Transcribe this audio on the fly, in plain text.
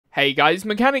Hey guys,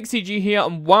 Mechanic CG here,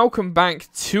 and welcome back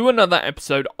to another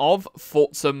episode of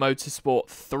Forza Motorsport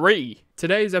 3.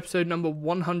 Today is episode number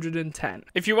 110.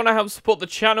 If you want to help support the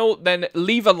channel, then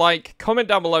leave a like, comment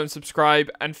down below and subscribe,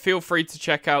 and feel free to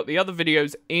check out the other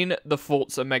videos in the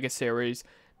Forza Mega Series.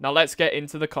 Now let's get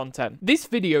into the content. This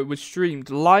video was streamed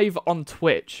live on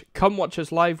Twitch. Come watch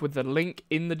us live with the link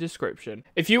in the description.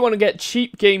 If you want to get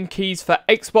cheap game keys for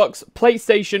Xbox,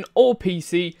 PlayStation, or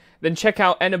PC, then check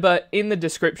out Eneba in the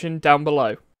description down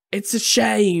below. It's a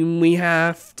shame we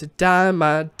have to die,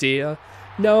 my dear.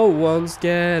 No one's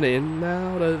getting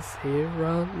out of here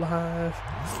alive.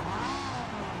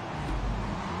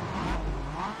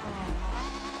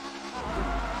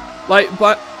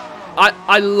 But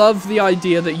I love the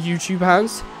idea that YouTube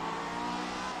has.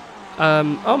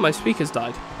 Oh, my speaker's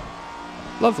died.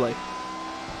 Lovely.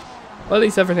 Well, at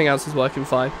least everything else is working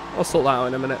fine. I'll sort that out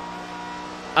in a minute.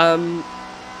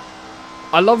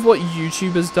 I love what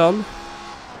YouTube has done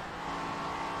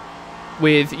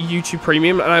with YouTube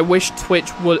Premium, and I wish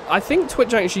Twitch would. I think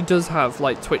Twitch actually does have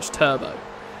like Twitch Turbo,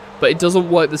 but it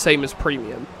doesn't work the same as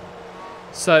Premium.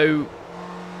 So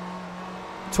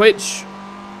Twitch,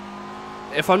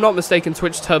 if I'm not mistaken,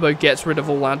 Twitch Turbo gets rid of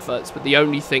all adverts, but the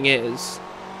only thing is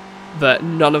that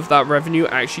none of that revenue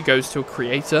actually goes to a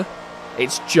creator.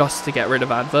 It's just to get rid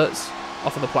of adverts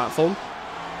off of the platform.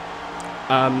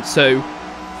 So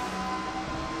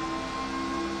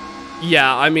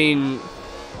yeah, I mean,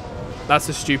 that's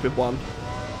a stupid one.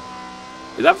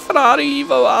 Is that Ferrari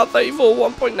Evo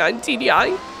R34 1.9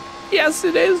 TDI? Yes,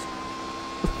 it is.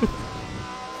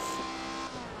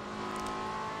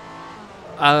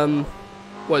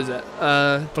 What is it?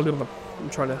 I'm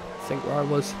trying to think where I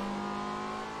was.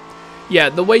 Yeah,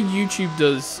 the way YouTube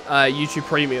does YouTube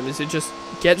Premium is it just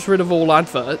gets rid of all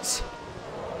adverts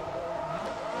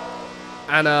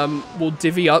and will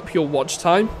divvy up your watch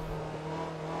time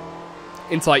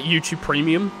into like YouTube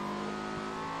Premium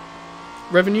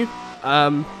revenue.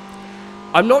 I'm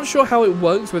not sure how it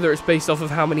works, whether it's based off of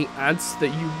how many ads that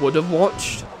you would have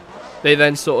watched. They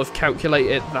then sort of calculate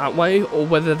it that way, or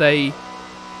whether they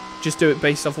just do it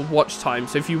based off of watch time.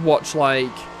 So if you watch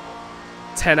like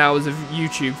 10 hours of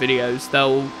YouTube videos,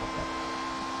 they'll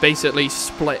basically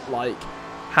split like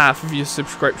half of your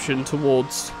subscription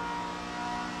towards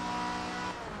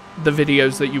the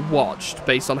videos that you watched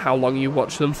based on how long you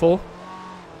watched them for.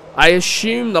 I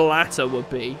assume the latter would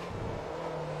be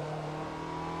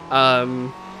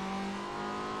the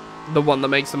one that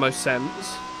makes the most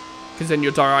sense, because then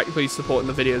you're directly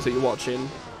supporting the videos that you're watching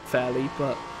fairly.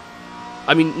 But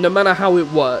I mean, no matter how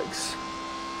it works,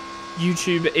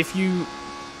 YouTube, if you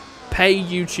pay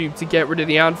YouTube to get rid of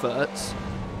the adverts,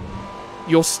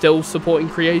 you're still supporting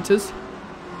creators,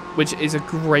 which is a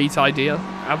great idea.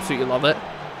 Absolutely love it.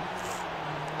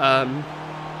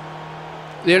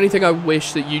 The only thing I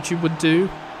wish that YouTube would do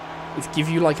is give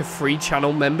you like a free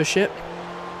channel membership,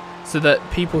 so that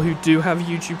people who do have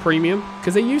YouTube Premium,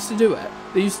 because they used to do it.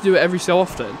 They used to do it every so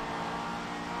often.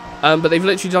 But they've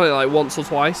literally done it like once or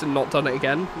twice and not done it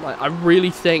again. Like, I really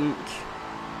think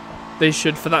they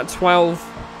should, for that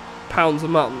 £12 a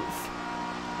month,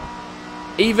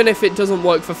 even if it doesn't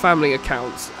work for family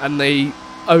accounts, and they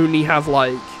only have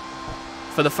like,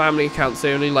 for the family accounts,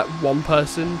 they only let one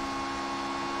person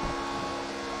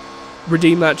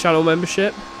redeem that channel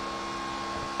membership.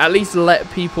 At least let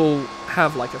people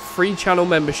have like a free channel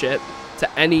membership to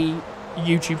any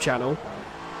YouTube channel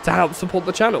to help support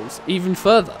the channels even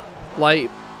further.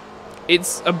 Like,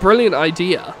 it's a brilliant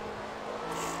idea,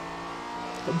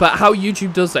 but how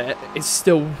YouTube does it is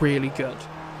still really good.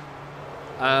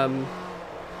 I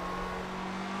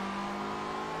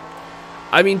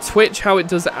mean, Twitch, how it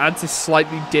does ads is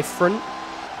slightly different,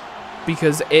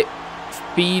 because it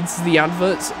feeds the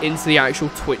adverts into the actual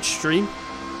Twitch stream.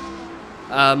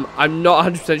 I'm not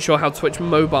 100% sure how Twitch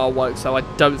Mobile works, though. I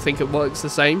don't think it works the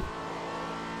same.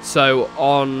 So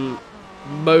on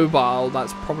mobile,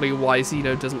 that's probably why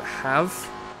Xeno doesn't have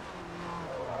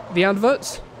the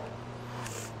adverts.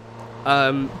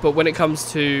 But when it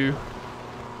comes to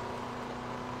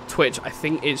Twitch, I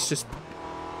think it's just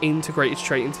integrated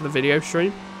straight into the video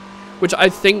stream, which I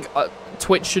think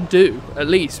Twitch should do, at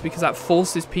least, because that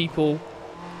forces people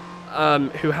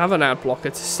who have an ad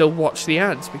blocker to still watch the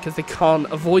ads, because they can't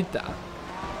avoid that.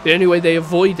 The only way they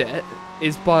avoid it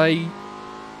is by, you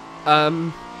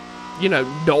know,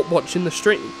 not watching the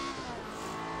stream.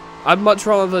 I'd much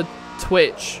rather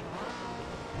Twitch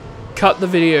cut the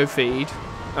video feed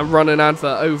and run an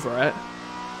advert over it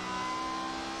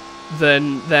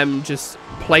than them just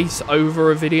place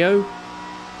over a video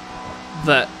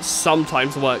that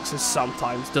sometimes works and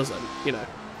sometimes doesn't, you know.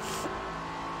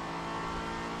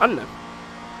 I don't know.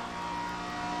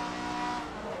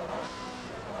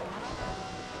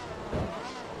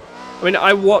 I mean,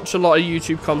 I watch a lot of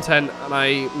YouTube content and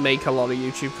I make a lot of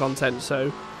YouTube content,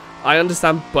 so I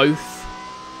understand both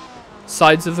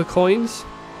sides of the coins.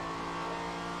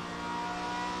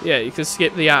 Yeah, you can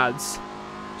skip the ads.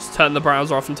 Just turn the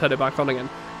browser off and turn it back on again.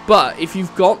 But if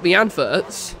you've got the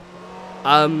adverts,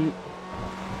 as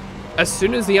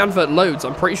soon as the advert loads,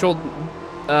 I'm pretty sure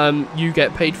you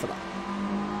get paid for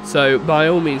that. So by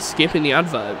all means, skipping the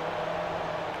advert,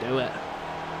 do it.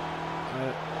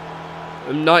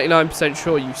 I'm 99%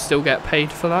 sure you still get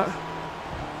paid for that.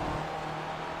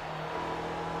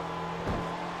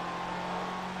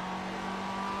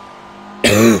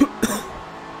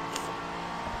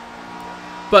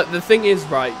 But the thing is,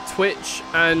 right, Twitch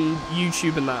and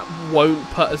YouTube and that won't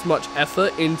put as much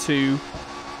effort into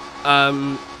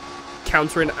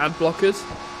countering ad blockers,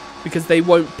 because they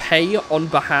won't pay on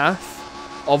behalf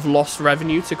of lost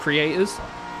revenue to creators.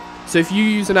 So if you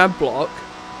use an ad block,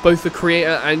 both the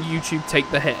creator and YouTube take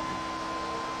the hit.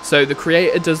 So the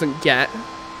creator doesn't get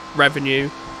revenue,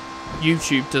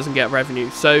 YouTube doesn't get revenue.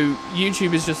 So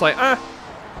YouTube is just like,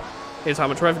 here's how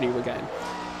much revenue we're getting.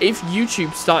 If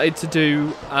YouTube started to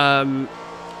do,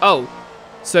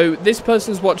 so this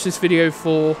person's watched this video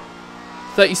for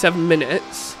 37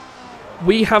 minutes,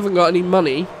 we haven't got any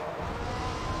money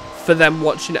for them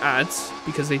watching ads,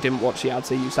 because they didn't watch the ads,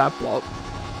 they used adblock,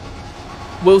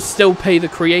 we'll still pay the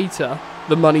creator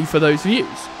the money for those views.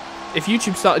 If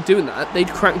YouTube started doing that, they'd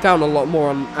crack down a lot more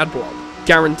on adblock,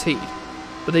 guaranteed.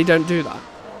 But they don't do that.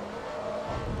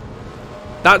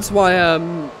 That's why,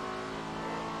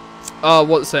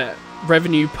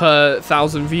 revenue per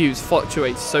 1,000 views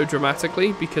fluctuates so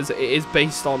dramatically, because it is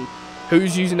based on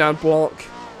who's using adblock,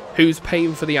 who's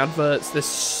paying for the adverts. There's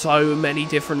so many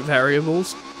different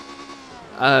variables.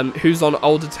 Who's on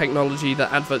older technology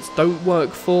that adverts don't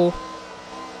work for.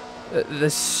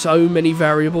 There's so many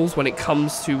variables when it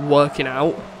comes to working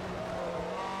out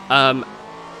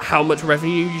how much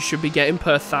revenue you should be getting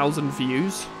per 1,000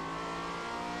 views,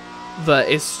 that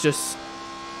it's just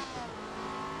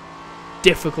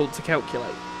difficult to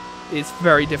calculate. It's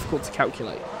very difficult to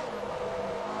calculate.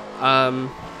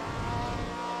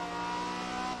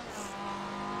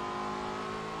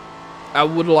 I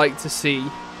would like to see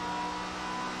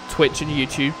Twitch and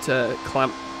YouTube to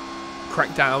clamp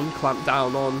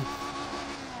down on,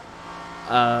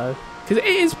 because it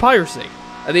is piracy.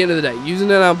 At the end of the day, using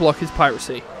an ad block is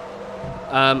piracy.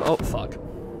 Oh fuck,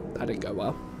 that didn't go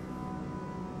well.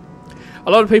 A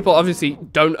lot of people obviously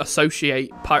don't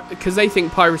associate because they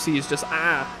think piracy is just,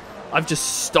 I've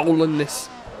just stolen this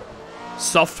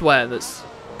software that's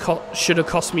should have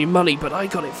cost me money, but I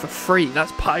got it for free.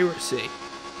 That's piracy.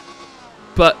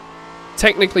 But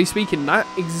technically speaking, that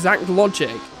exact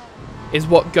logic is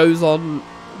what goes on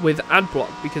with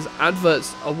adblock, because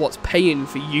adverts are what's paying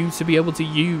for you to be able to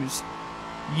use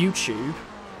YouTube.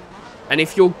 And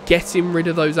if you're getting rid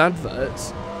of those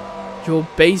adverts, you're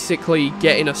basically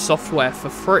getting a software for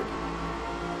free.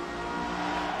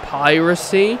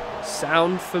 Piracy?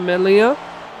 Sound familiar?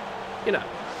 You know.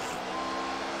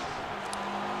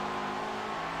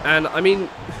 And I mean,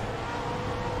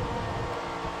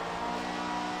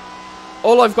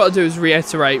 all I've got to do is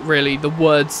reiterate, really, the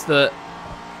words that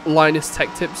Linus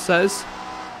Tech Tips says.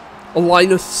 Or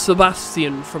Linus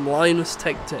Sebastian from Linus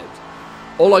Tech Tips.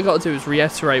 All I got to do is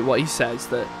reiterate what he says,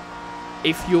 that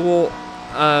if you're,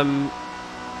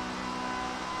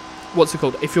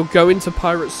 if you're going to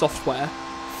pirate software,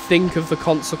 think of the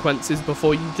consequences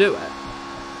before you do it.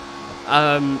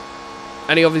 And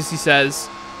he obviously says,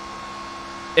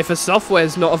 if a software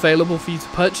is not available for you to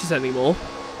purchase anymore,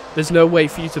 there's no way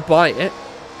for you to buy it.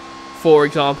 For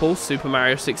example, Super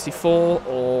Mario 64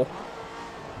 or,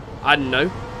 I don't know,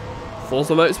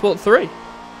 Forza Motorsport 3.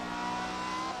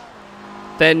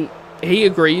 Then he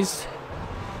agrees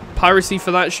piracy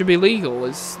for that should be legal.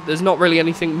 There's not really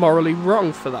anything morally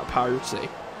wrong for that piracy.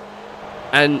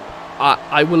 And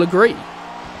I will agree.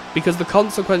 Because the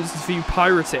consequences for you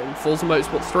pirating Forza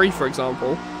Motorsport 3, for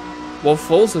example, well,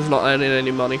 Forza's not earning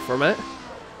any money from it.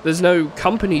 There's no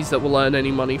companies that will earn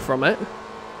any money from it.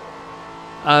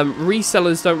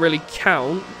 Resellers don't really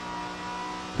count,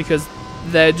 because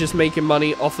they're just making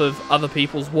money off of other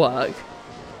people's work.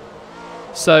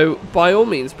 So, by all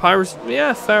means, piracy,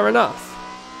 yeah, fair enough.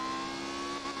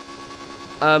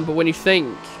 But when you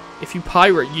think, if you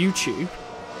pirate YouTube,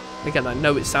 again, I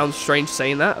know it sounds strange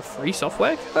saying that, a free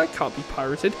software, that can't be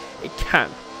pirated. It can.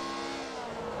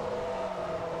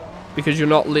 Because you're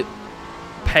not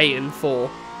paying to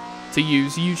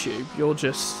use YouTube, you're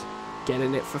just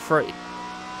getting it for free.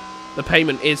 The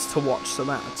payment is to watch some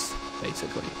ads,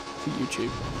 basically, for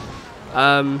YouTube.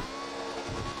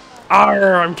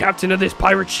 Arr, I'm captain of this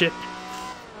pirate ship.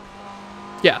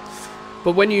 Yeah,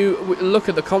 but when you look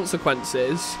at the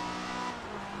consequences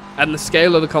and the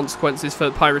scale of the consequences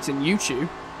for pirating YouTube,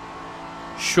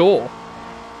 sure,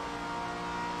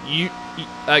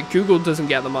 Google doesn't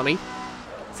get the money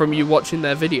from you watching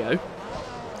their video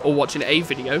or watching a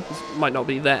video. It might not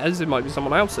be theirs, it might be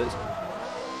someone else's.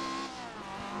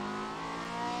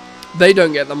 They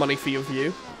don't get the money for your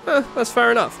view. That's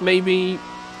fair enough. Maybe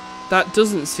that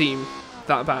doesn't seem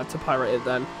that bad to pirate it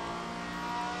then.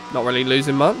 Not really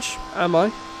losing much, am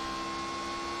I?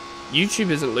 YouTube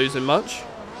isn't losing much.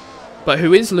 But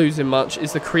who is losing much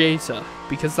is the creator.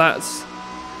 Because that's,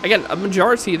 again, a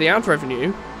majority of the ad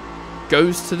revenue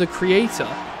goes to the creator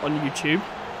on YouTube.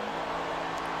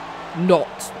 Not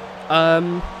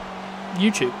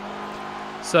YouTube.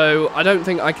 So I don't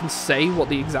think I can say what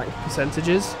the exact percentage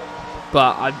is.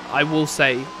 But I will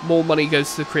say more money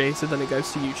goes to the creator than it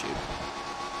goes to YouTube.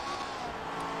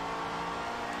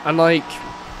 And like,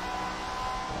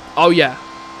 oh yeah,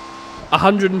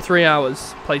 103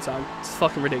 hours playtime. It's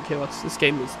fucking ridiculous. This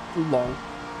game is long.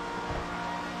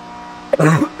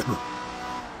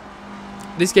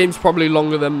 This game's probably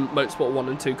longer than Motorsport 1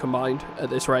 and 2 combined at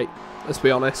this rate. Let's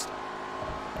be honest.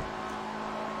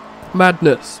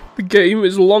 Madness. The game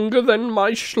is longer than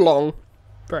my schlong.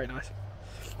 Very nice.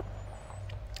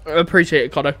 I appreciate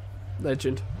it, Connor.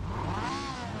 Legend.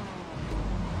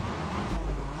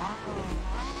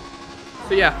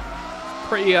 So yeah,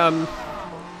 pretty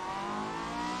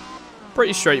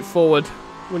straightforward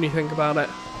when you think about it.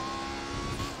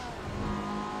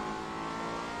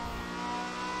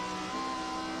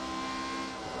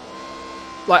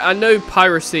 Like, I know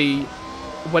piracy,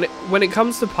 when it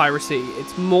comes to piracy,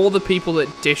 it's more the people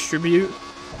that distribute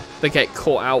that get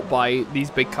caught out by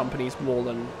these big companies more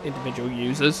than individual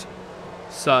users.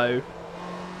 So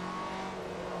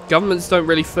governments don't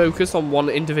really focus on one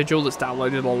individual that's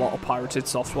downloaded a lot of pirated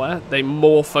software. They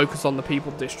more focus on the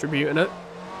people distributing it,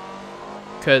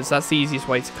 because that's the easiest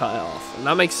way to cut it off, and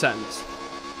that makes sense.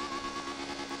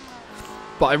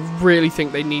 But I really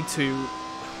think they need to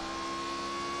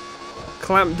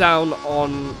clamp down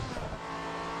on...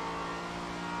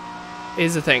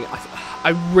 Here's the thing, I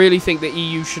really think the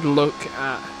EU should look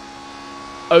at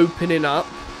opening up,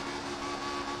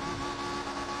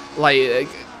 like,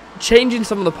 changing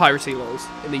some of the piracy laws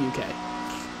in the UK.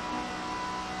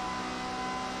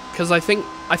 Because I think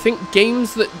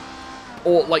games that,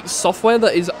 or like software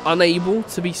that is unable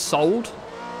to be sold,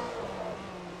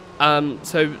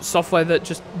 so software that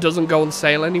just doesn't go on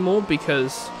sale anymore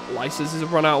because licenses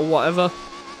have run out or whatever,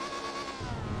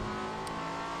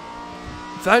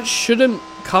 that shouldn't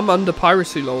come under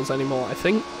piracy laws anymore. I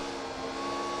think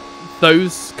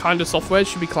those kind of software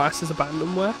should be classed as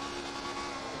abandonware.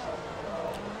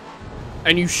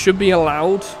 And you should be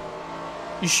allowed...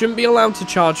 You shouldn't be allowed to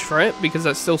charge for it, because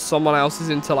that's still someone else's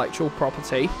intellectual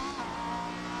property.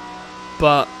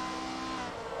 But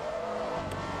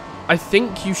I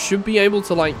think you should be able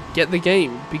to, like, get the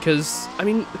game, because, I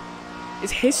mean,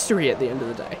 it's history at the end of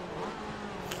the day.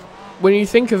 When you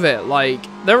think of it, like,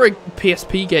 there are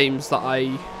PSP games that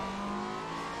I...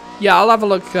 Yeah, I'll have a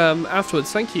look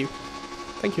afterwards. Thank you.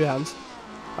 Thank you, Hans.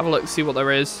 Have a look, see what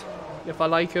there is. If I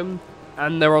like them,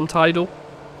 and they're on Tidal,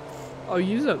 I'll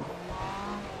use them.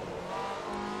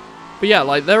 But yeah,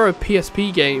 like, there are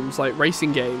PSP games, like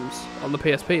racing games on the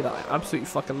PSP that I absolutely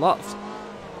fucking loved.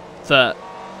 That,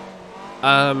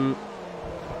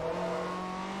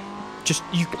 just,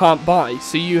 you can't buy.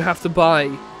 So you have to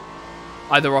buy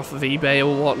either off of eBay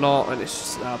or whatnot, and it's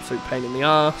just an absolute pain in the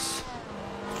arse.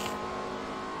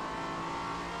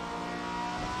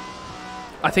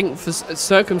 I think for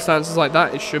circumstances like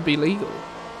that, it should be legal.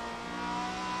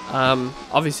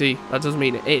 Obviously, that doesn't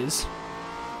mean it is,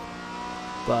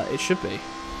 but it should be.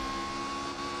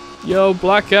 Yo,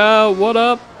 Blackout, what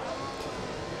up?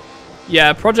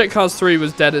 Yeah, Project Cars 3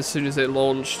 was dead as soon as it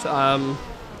launched.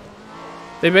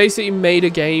 They basically made a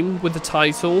game with the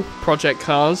title, Project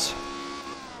Cars.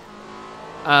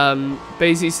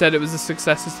 Basically said it was a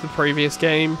successor to the previous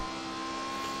game,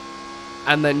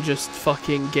 and then just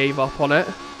fucking gave up on it.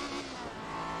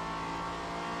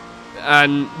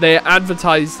 And they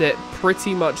advertised it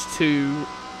pretty much to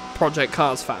Project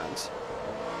Cars fans.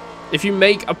 If you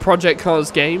make a Project Cars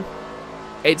game,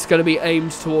 it's going to be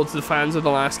aimed towards the fans of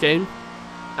the last game,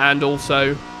 and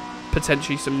also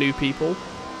potentially some new people.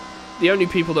 The only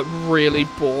people that really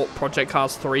bought Project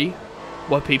Cars 3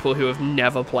 were people who have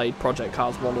never played Project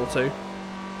Cars 1 or 2.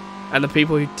 And the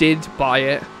people who did buy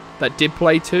it, that did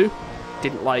play 2,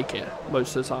 didn't like it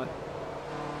most of the time.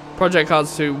 Project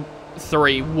Cars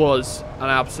 3 was an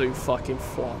absolute fucking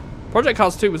flop. Project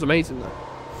Cars 2 was amazing though.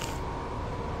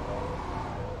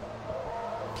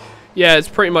 Yeah, it's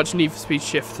pretty much Need for Speed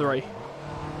Shift 3.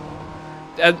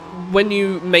 When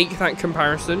you make that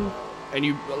comparison, and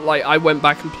you, like, I went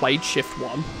back and played Shift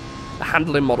 1, the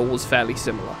handling model was fairly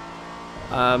similar.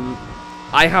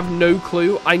 I have no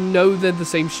clue. I know they're the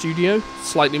same studio,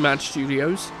 Slightly Mad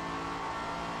Studios.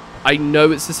 I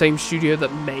know it's the same studio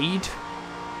that made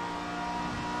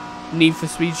Need for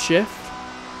Speed Shift,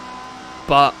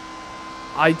 but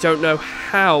I don't know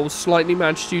how Slightly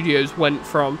Mad Studios went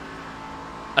from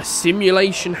a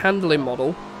simulation handling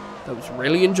model that was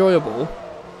really enjoyable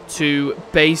to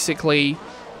basically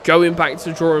going back to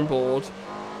the drawing board,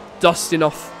 dusting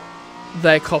off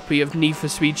their copy of Need for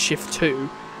Speed Shift 2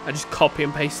 and just copy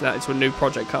and paste that into a new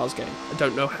Project Cars game. I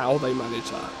don't know how they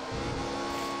managed that,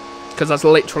 because that's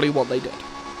literally what they did.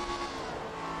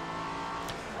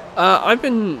 I've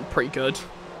been pretty good.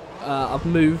 I've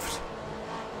moved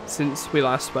since we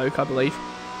last spoke, I believe.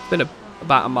 It's been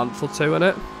about a month or two in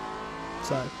it.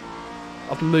 So,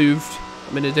 I've moved.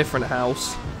 I'm in a different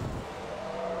house.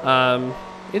 In a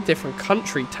different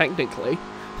country, technically.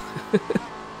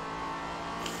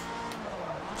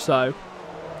 So,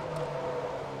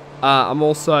 I'm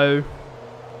also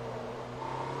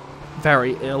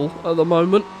very ill at the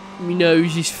moment. My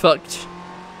nose is fucked.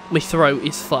 My throat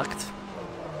is fucked.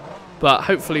 But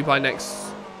hopefully by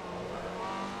next...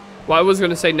 Well, I was going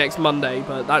to say next Monday,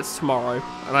 but that's tomorrow.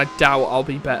 And I doubt I'll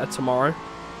be better tomorrow.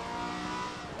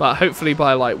 But hopefully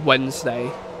by, like,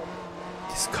 Wednesday,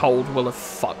 this cold will have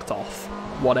fucked off.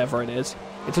 Whatever it is.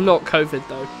 It's not COVID,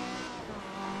 though.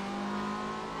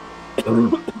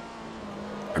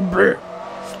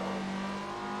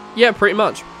 Yeah, pretty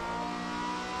much.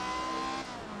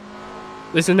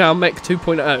 This is now MECH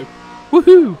 2.0.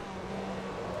 Woohoo!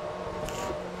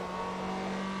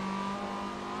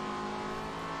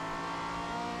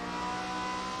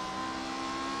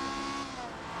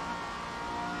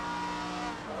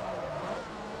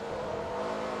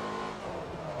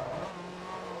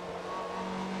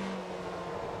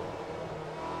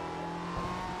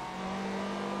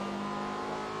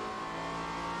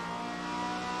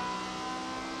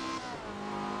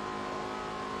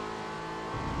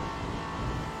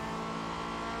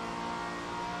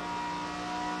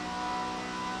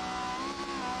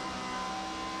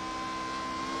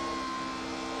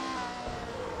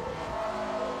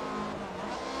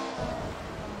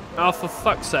 Oh, for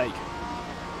fuck's sake.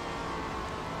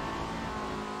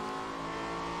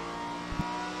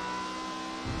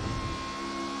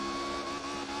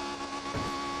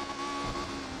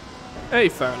 Hey,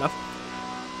 fair enough.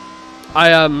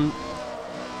 I,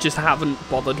 just haven't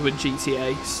bothered with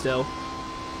GTA still.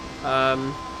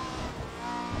 I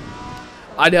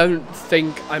don't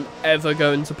think I'm ever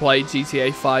going to play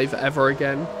GTA 5 ever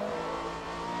again.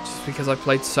 Just because I've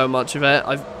played so much of it.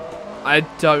 I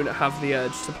don't have the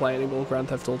urge to play any more Grand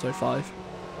Theft Auto 5.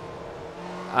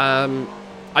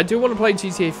 I do want to play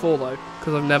GTA 4 though,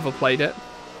 because I've never played it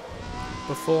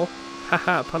before.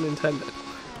 Haha, pun intended.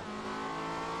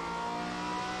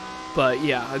 But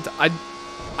yeah, I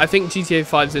think GTA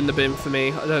 5's in the bin for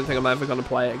me. I don't think I'm ever going to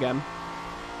play it again.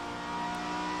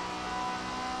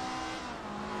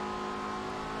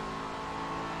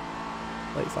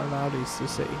 Late 5 Audis to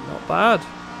City, not bad.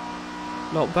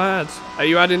 Not bad. Are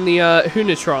you adding the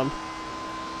Hunitron?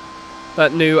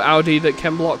 That new Audi that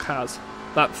Ken Block has?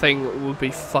 That thing would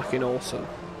be fucking awesome,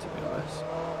 to be honest.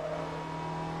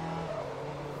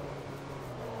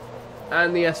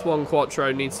 And the S1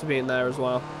 Quattro needs to be in there as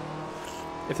well.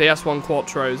 If the S1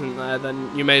 Quattro isn't there,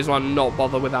 then you may as well not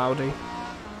bother with Audi.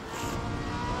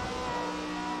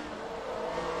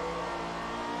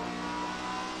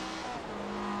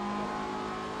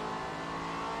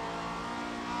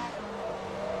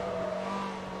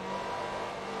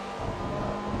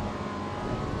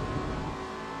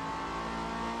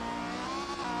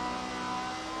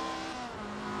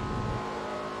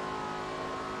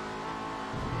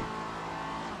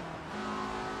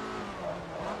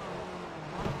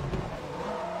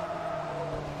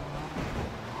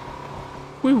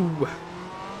 Woo!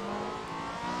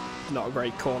 Not a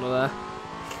great corner there.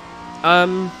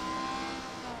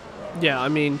 Yeah, I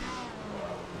mean,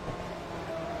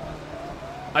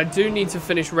 I do need to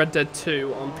finish Red Dead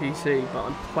 2 on PC, but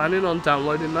I'm planning on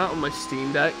downloading that on my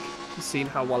Steam Deck and seeing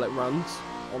how well it runs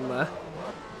on there.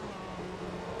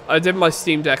 I did my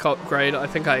Steam Deck upgrade. I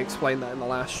think I explained that in the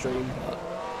last stream, but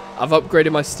I've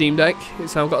upgraded my Steam Deck.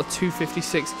 It's now got a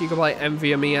 256GB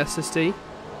NVMe SSD,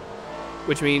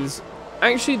 which means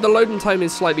actually the loading time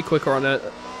is slightly quicker on a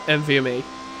NVMe.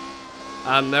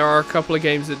 There are a couple of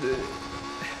games that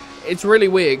it's really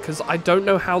weird because I don't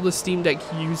know how the Steam Deck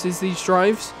uses these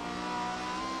drives,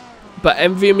 but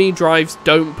NVMe drives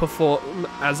don't perform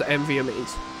as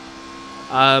NVMe's.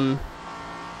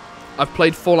 I've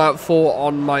played Fallout 4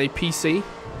 on my PC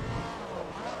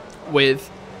with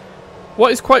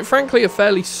what is quite frankly a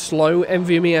fairly slow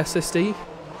NVMe SSD,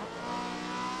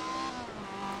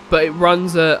 but it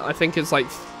runs at, I think it's like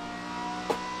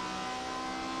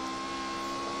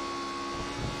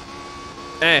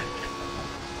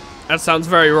that sounds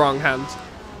very wrong, Hans.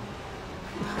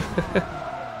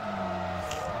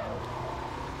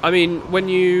 I mean, when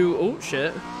you... Oh,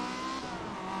 shit.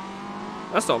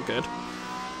 That's not good.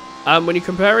 When you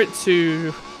compare it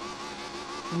to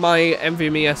my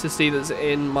NVMe SSD that's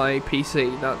in my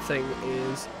PC, that thing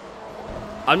is...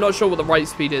 I'm not sure what the write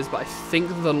speed is, but I think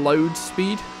the load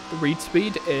speed, the read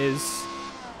speed, is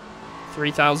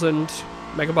 3,000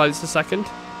 megabytes a second.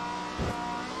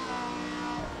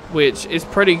 Which is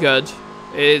pretty good.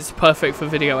 It's perfect for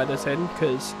video editing,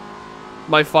 because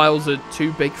my files are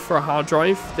too big for a hard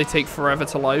drive. They take forever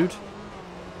to load.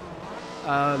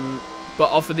 But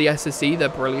off of the SSD, they're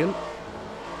brilliant.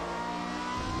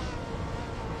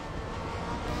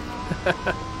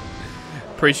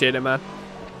 Appreciate it, man.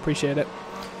 Appreciate it.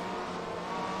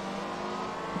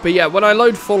 But yeah, when I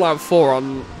load Fallout 4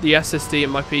 on the SSD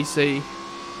in my PC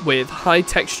with high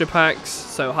texture packs,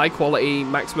 so high quality,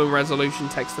 maximum resolution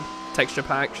texture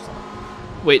packs,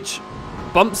 which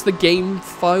bumps the game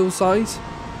file size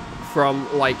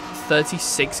from like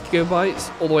 36 gigabytes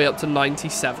all the way up to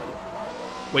 97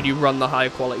 when you run the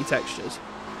higher quality textures.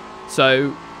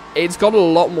 So it's got a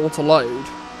lot more to load,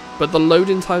 but the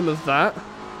loading time of that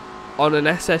on an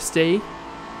SSD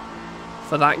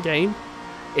for that game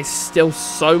is still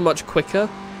so much quicker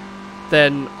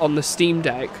than on the Steam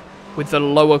Deck with the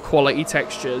lower quality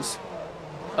textures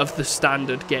of the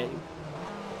standard game.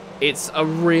 It's a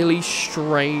really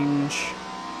strange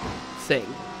thing.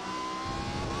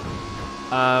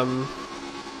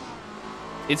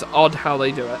 It's odd how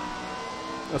they do it.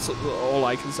 That's all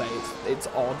I can say. It's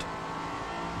odd.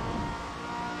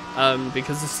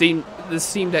 Because the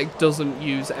Steam Deck doesn't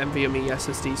use NVMe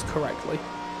SSDs correctly.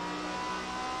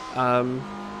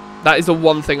 That is the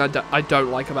one thing I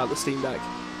don't like about the Steam Deck.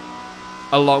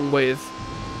 Along with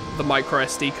the micro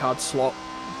SD card slot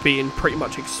being pretty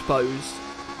much exposed.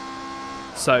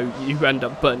 So you end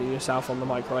up burning yourself on the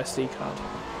micro SD card.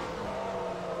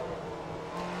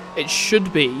 It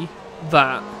should be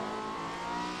that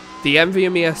the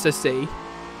NVMe SSD,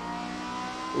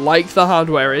 like the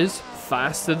hardware is,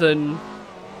 faster than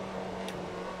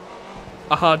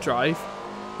a hard drive.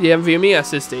 The NVMe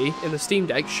SSD in the Steam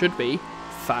Deck should be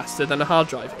faster than a hard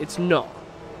drive. It's not.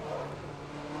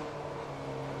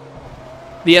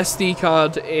 The SD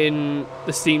card in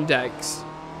the Steam Decks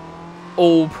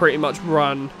all pretty much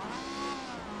run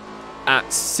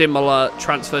at similar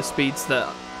transfer speeds that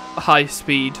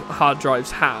high-speed hard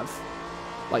drives have,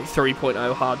 like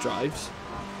 3.0 hard drives.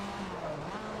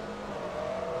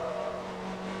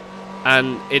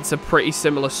 And it's a pretty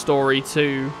similar story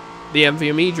to the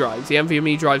NVMe drives. The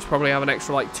NVMe drives probably have an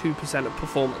extra like 2% of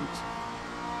performance.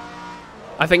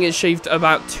 I think it shaved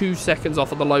about 2 seconds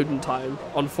off of the loading time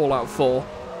on Fallout 4,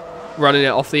 running it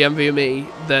off the NVMe,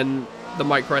 than the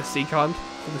micro SD card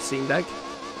for the Steam Deck,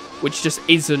 which just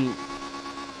isn't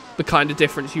the kind of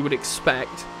difference you would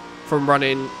expect from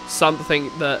running something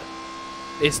that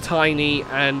is tiny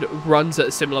and runs at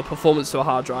a similar performance to a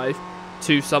hard drive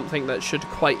to something that should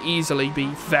quite easily be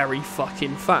very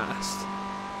fucking fast.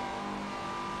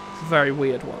 It's a very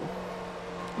weird one.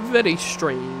 Very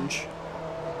strange.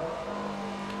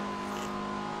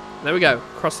 There we go,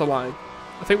 across the line.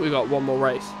 I think we've got one more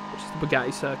race, which is the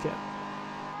Bugatti circuit.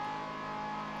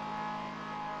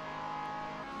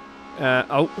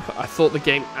 Oh, I thought the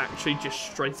game actually just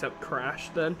straight up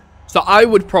crashed then. So I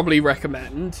would probably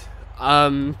recommend,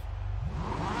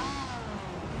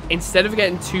 instead of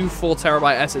getting two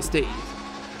 4TB SSDs,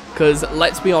 because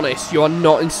let's be honest, you are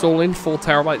not installing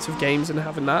 4TB of games and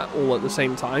having that all at the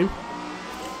same time,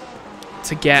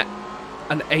 to get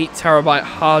an 8TB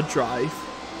hard drive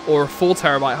or a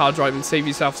 4TB hard drive and save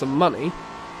yourself some money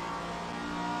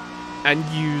and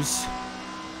use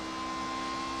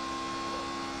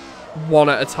one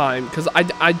at a time, because I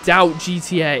doubt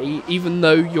GTA, even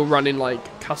though you're running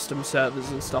like custom servers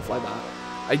and stuff like that,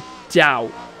 I doubt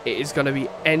it is going to be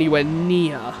anywhere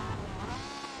near.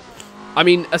 I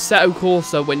mean, Assetto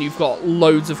Corsa, when you've got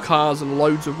loads of cars and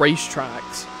loads of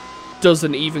racetracks,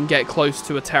 doesn't even get close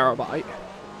to a terabyte.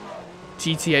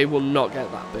 GTA will not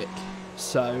get that big.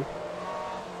 So,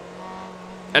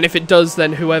 and if it does,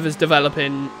 then whoever's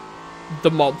developing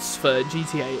the mods for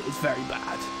GTA is very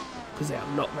bad, because they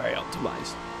are not very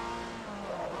optimized.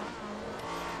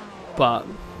 But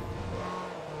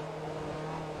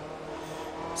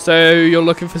So you're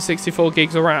looking for 64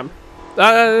 gigs of RAM.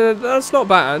 That's not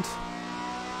bad.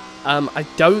 I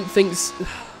don't think...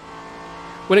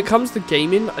 When it comes to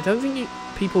gaming, I don't think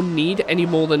people need any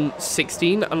more than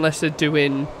 16 unless they're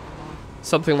doing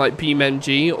something like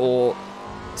BeamNG or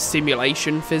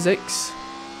simulation physics.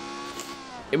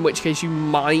 In which case you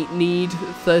might need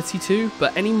 32,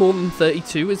 but any more than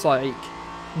 32 is like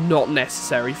not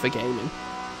necessary for gaming.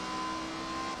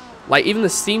 Like even the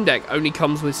Steam Deck only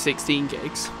comes with 16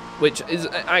 gigs, which is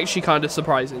actually kind of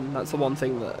surprising. That's the one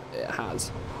thing that it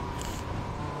has.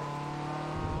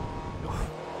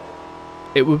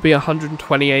 It would be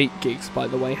 128 gigs, by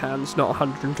the way, Hans, not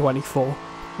 124.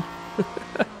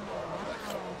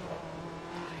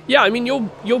 Yeah, I mean, your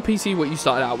PC, what you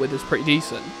started out with, is pretty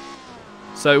decent.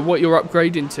 So what you're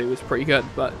upgrading to is pretty good,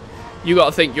 but you got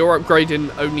to think you're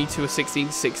upgrading only to a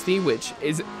 1660, which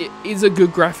is a good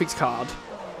graphics card.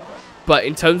 But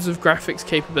in terms of graphics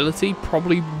capability,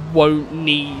 probably won't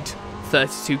need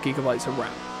 32 gigabytes of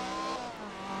RAM.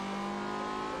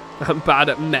 I'm bad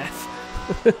at meth.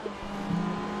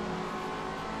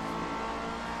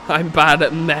 I'm bad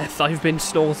at meth. I've been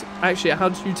snorting. Actually, how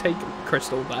did you take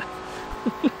crystal meth?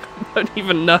 I don't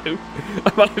even know.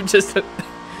 I might have just...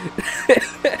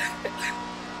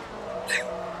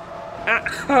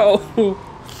 Ow.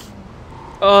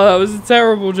 Oh, that was a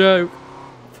terrible joke.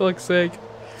 For fuck's sake.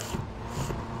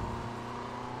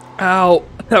 Ow.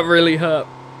 That really hurt.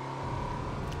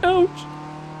 Ouch.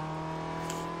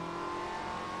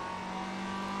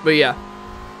 But yeah.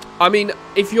 I mean,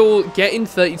 if you're getting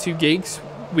 32 gigs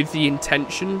with the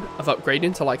intention of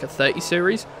upgrading to like a 30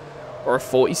 series or a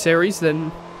 40 series,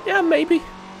 then yeah, maybe.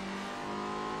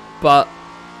 But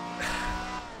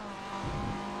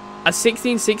a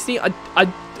 1660,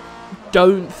 I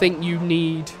don't think you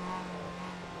need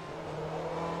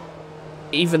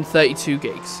even 32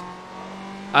 gigs.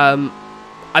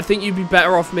 I think you'd be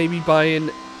better off maybe buying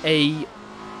a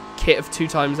kit of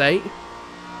 2x8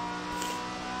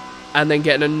 and then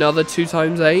getting another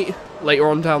 2x8 later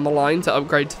on down the line to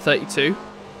upgrade to 32.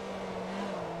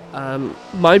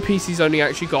 My PC's only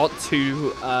actually got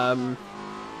two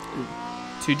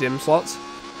DIMM slots,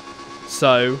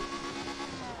 so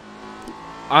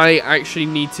I actually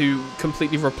need to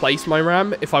completely replace my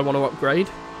RAM if I want to upgrade.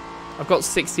 I've got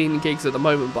 16 gigs at the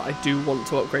moment, but I do want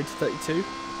to upgrade to 32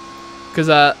 because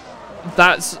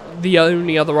that's the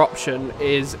only other option.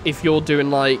 Is if you're doing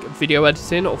like video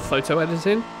editing or photo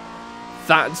editing,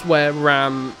 that's where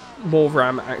more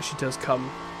RAM actually does come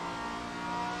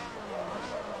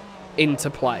into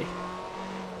play.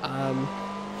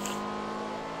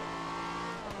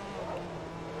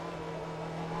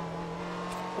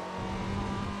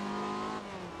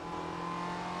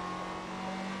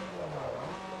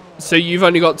 So you've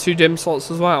only got 2 DIMM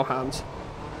slots as well, Hans?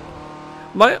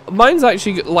 Mine's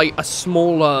actually like a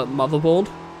smaller motherboard,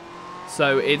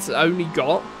 so it's only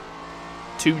got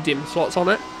 2 DIMM slots on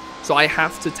it. So I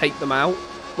have to take them out,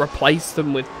 replace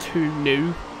them with 2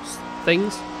 new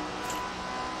things.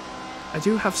 I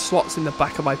do have slots in the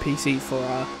back of my PC for,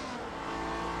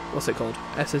 what's it called?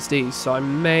 SSDs, so I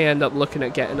may end up looking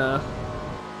at getting a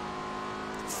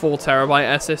 4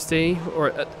 terabyte SSD,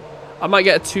 or I might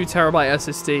get a 2 terabyte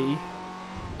SSD,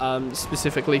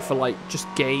 specifically for like just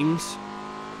games.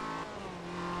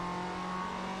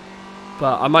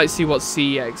 But I might see what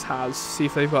CEX has, see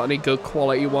if they've got any good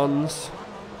quality ones.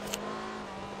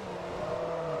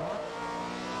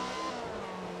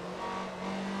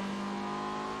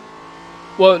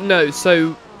 Well, no,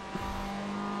 so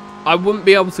I wouldn't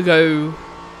be able to go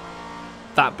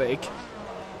that big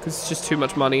because it's just too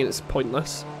much money and it's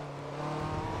pointless.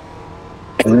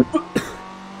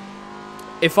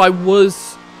 If I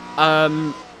was,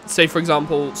 say for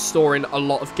example, storing a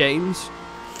lot of games,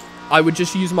 I would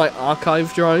just use my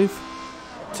archive drive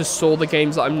to store the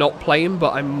games that I'm not playing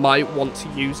but I might want to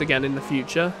use again in the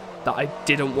future that I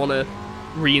didn't want to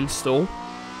reinstall.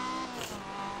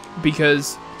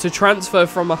 Because to transfer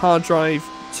from a hard drive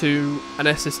to an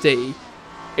SSD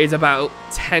is about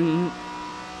 10,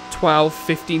 12,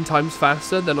 15 times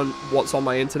faster than what's on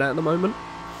my internet at the moment.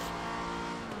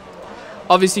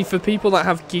 Obviously, for people that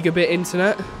have gigabit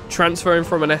internet, transferring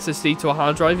from an SSD to a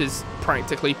hard drive is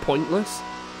practically pointless.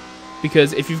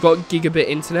 Because if you've got gigabit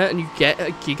internet and you get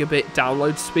a gigabit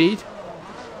download speed,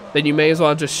 then you may as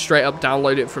well just straight up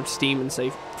download it from Steam and say,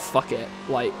 fuck it.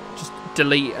 Like, just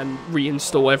delete and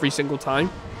reinstall every single time.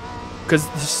 Because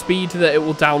the speed that it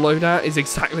will download at is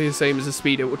exactly the same as the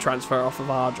speed it will transfer off of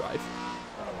a hard drive.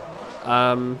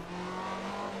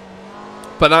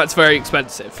 But that's very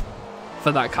expensive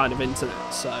for that kind of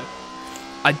internet, so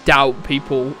I doubt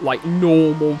people, like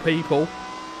normal people,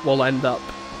 will end up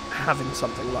having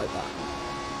something like that.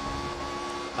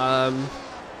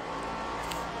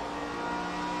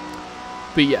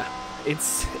 But yeah,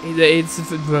 it's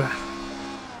a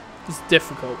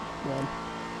difficult one.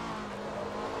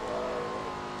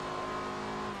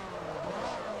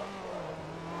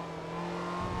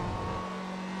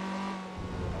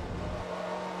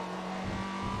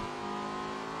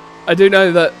 I do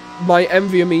know that my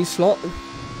NVMe slot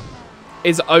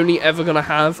is only ever going to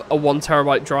have a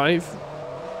 1TB drive,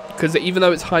 because even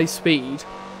though it's high speed,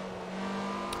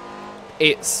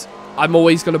 I'm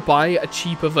always going to buy a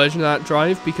cheaper version of that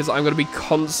drive, because I'm going to be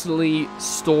constantly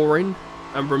storing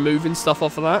and removing stuff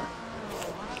off of that,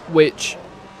 which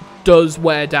does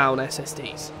wear down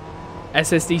SSDs.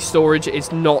 SSD storage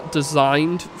is not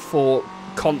designed for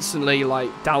constantly like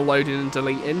downloading and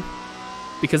deleting,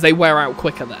 because they wear out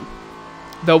quicker then.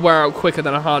 They'll wear out quicker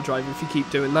than a hard drive if you keep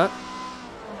doing that.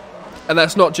 And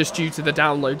that's not just due to the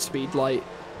download speed. Like,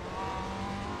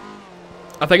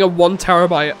 I think a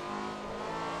 1TB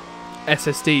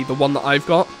SSD, the one that I've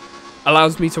got,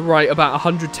 allows me to write about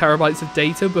 100 terabytes of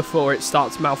data before it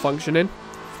starts malfunctioning.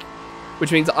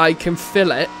 Which means I can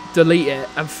fill it, delete it,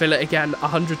 and fill it again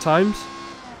 100 times.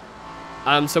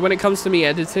 So when it comes to me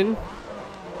editing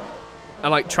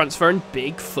and like transferring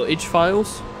big footage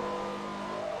files,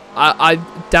 I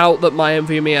doubt that my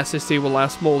NVMe SSD will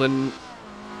last more than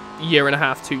a year and a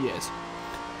half, 2 years.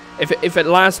 If it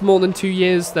lasts more than 2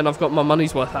 years, then I've got my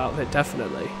money's worth out of it,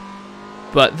 definitely.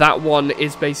 But that one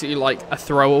is basically like a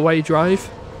throwaway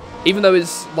drive. Even though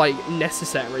it's like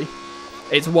necessary,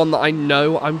 it's one that I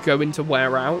know I'm going to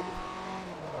wear out,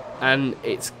 and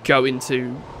it's going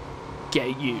to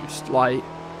get used. Like,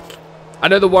 I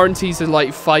know the warranties are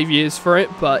like 5 years for it,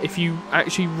 but if you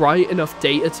actually write enough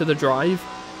data to the drive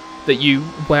that you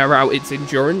wear out its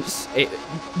endurance, it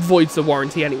voids the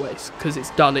warranty anyways, because it's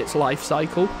done its life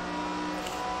cycle.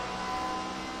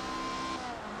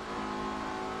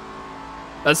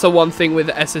 That's the one thing with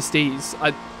SSDs.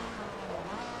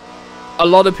 A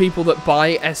lot of people that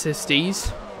buy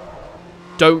SSDs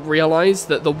don't realize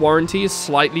that the warranty is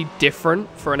slightly different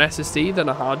for an SSD than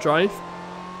a hard drive,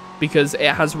 because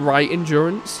it has write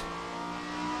endurance.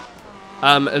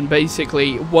 And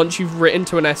basically, once you've written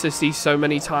to an SSD so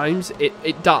many times,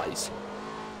 it dies.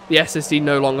 The SSD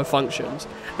no longer functions.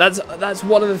 That's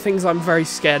one of the things I'm very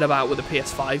scared about with the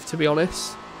PS5, to be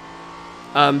honest.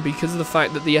 Because of the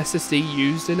fact that the SSD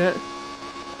used in it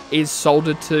is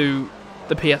soldered to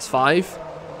the PS5.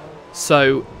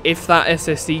 So if that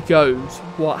SSD goes,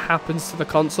 what happens to the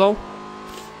console?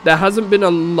 There hasn't been a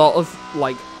lot of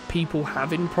like people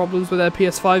having problems with their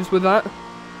PS5s with that.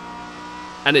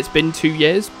 And it's been 2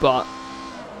 years, but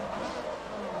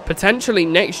potentially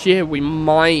next year we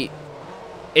might,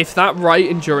 if that write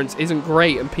endurance isn't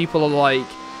great and people are like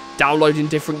downloading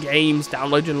different games,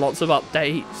 downloading lots of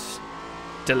updates,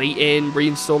 deleting,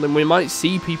 reinstalling, we might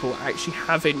see people actually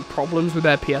having problems with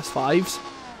their PS5s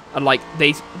and like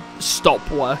they stop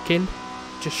working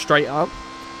just straight up,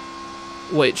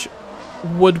 which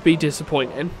would be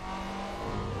disappointing.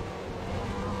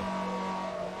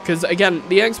 Because again,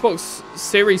 the Xbox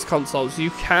Series consoles,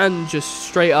 you can just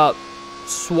straight up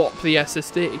swap the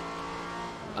SSD.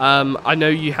 I know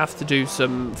you have to do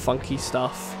some funky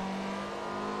stuff,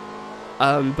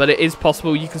 but it is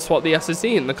possible you can swap the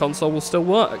SSD and the console will still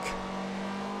work.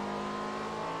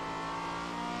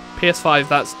 PS5,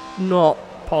 that's not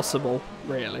possible,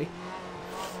 really.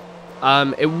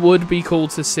 It would be cool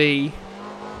to see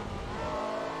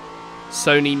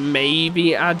Sony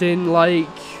maybe add in like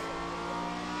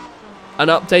an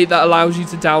update that allows you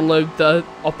to download the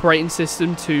operating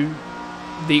system to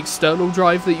the external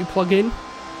drive that you plug in,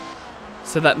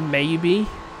 so that maybe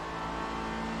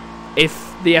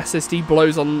if the SSD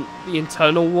blows on the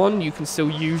internal one, you can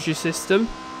still use your system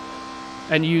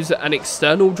and use an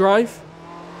external drive.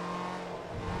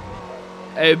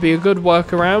 It would be a good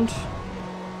workaround.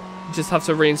 You just have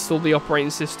to reinstall the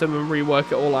operating system and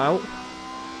rework it all out.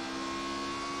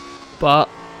 But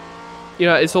you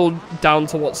know, it's all down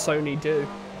to what Sony do.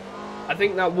 I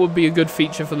think that would be a good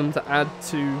feature for them to add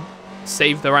to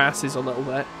save their asses a little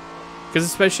bit. Because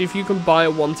especially if you can buy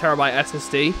a 1TB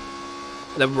SSD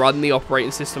and then run the operating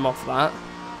system off that,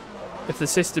 if the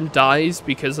system dies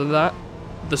because of that,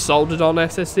 the soldered on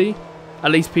SSD, at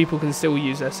least people can still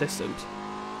use their systems.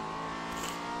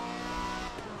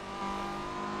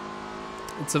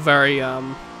 It's a very,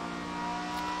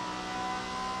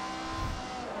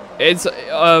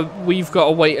 we've got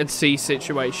a wait and see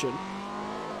situation.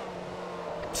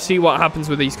 See what happens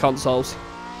with these consoles.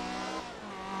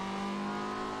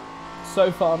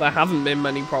 So far, there haven't been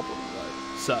many problems,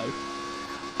 though. So,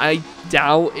 I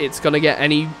doubt it's going to get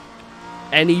any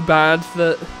any bad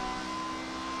that...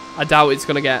 I doubt it's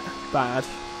going to get bad.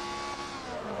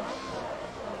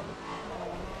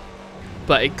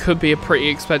 But it could be a pretty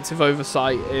expensive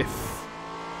oversight if,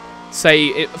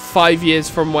 say, 5 years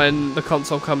from when the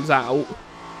console comes out,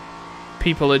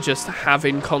 people are just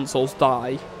having consoles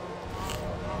die.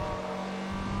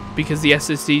 Because the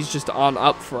SSDs just aren't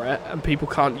up for it, and people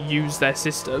can't use their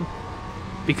system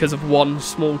because of one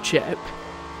small chip.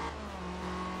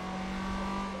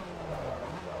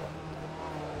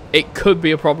 It could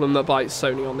be a problem that bites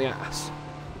Sony on the ass.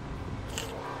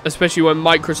 Especially when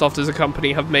Microsoft as a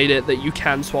company have made it that you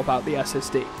can swap out the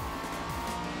SSD.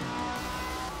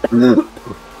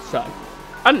 So,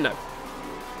 I don't know.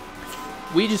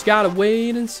 We just gotta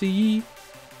wait and see.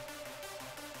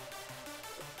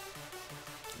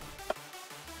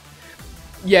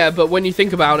 Yeah, but when you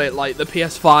think about it, like the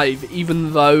PS5,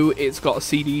 even though it's got a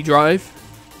CD drive,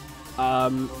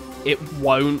 it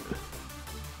won't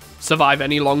survive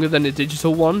any longer than a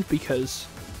digital one because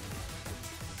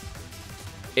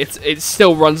it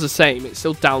still runs the same. It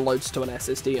still downloads to an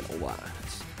SSD and all that.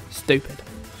 It's stupid.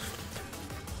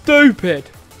 Stupid.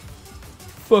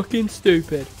 Fucking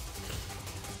stupid.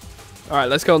 Alright,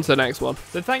 let's go on to the next one.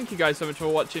 So thank you guys so much for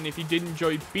watching. If you did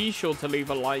enjoy, be sure to leave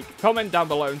a like, comment down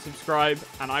below and subscribe,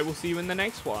 and I will see you in the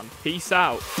next one. Peace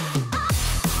out.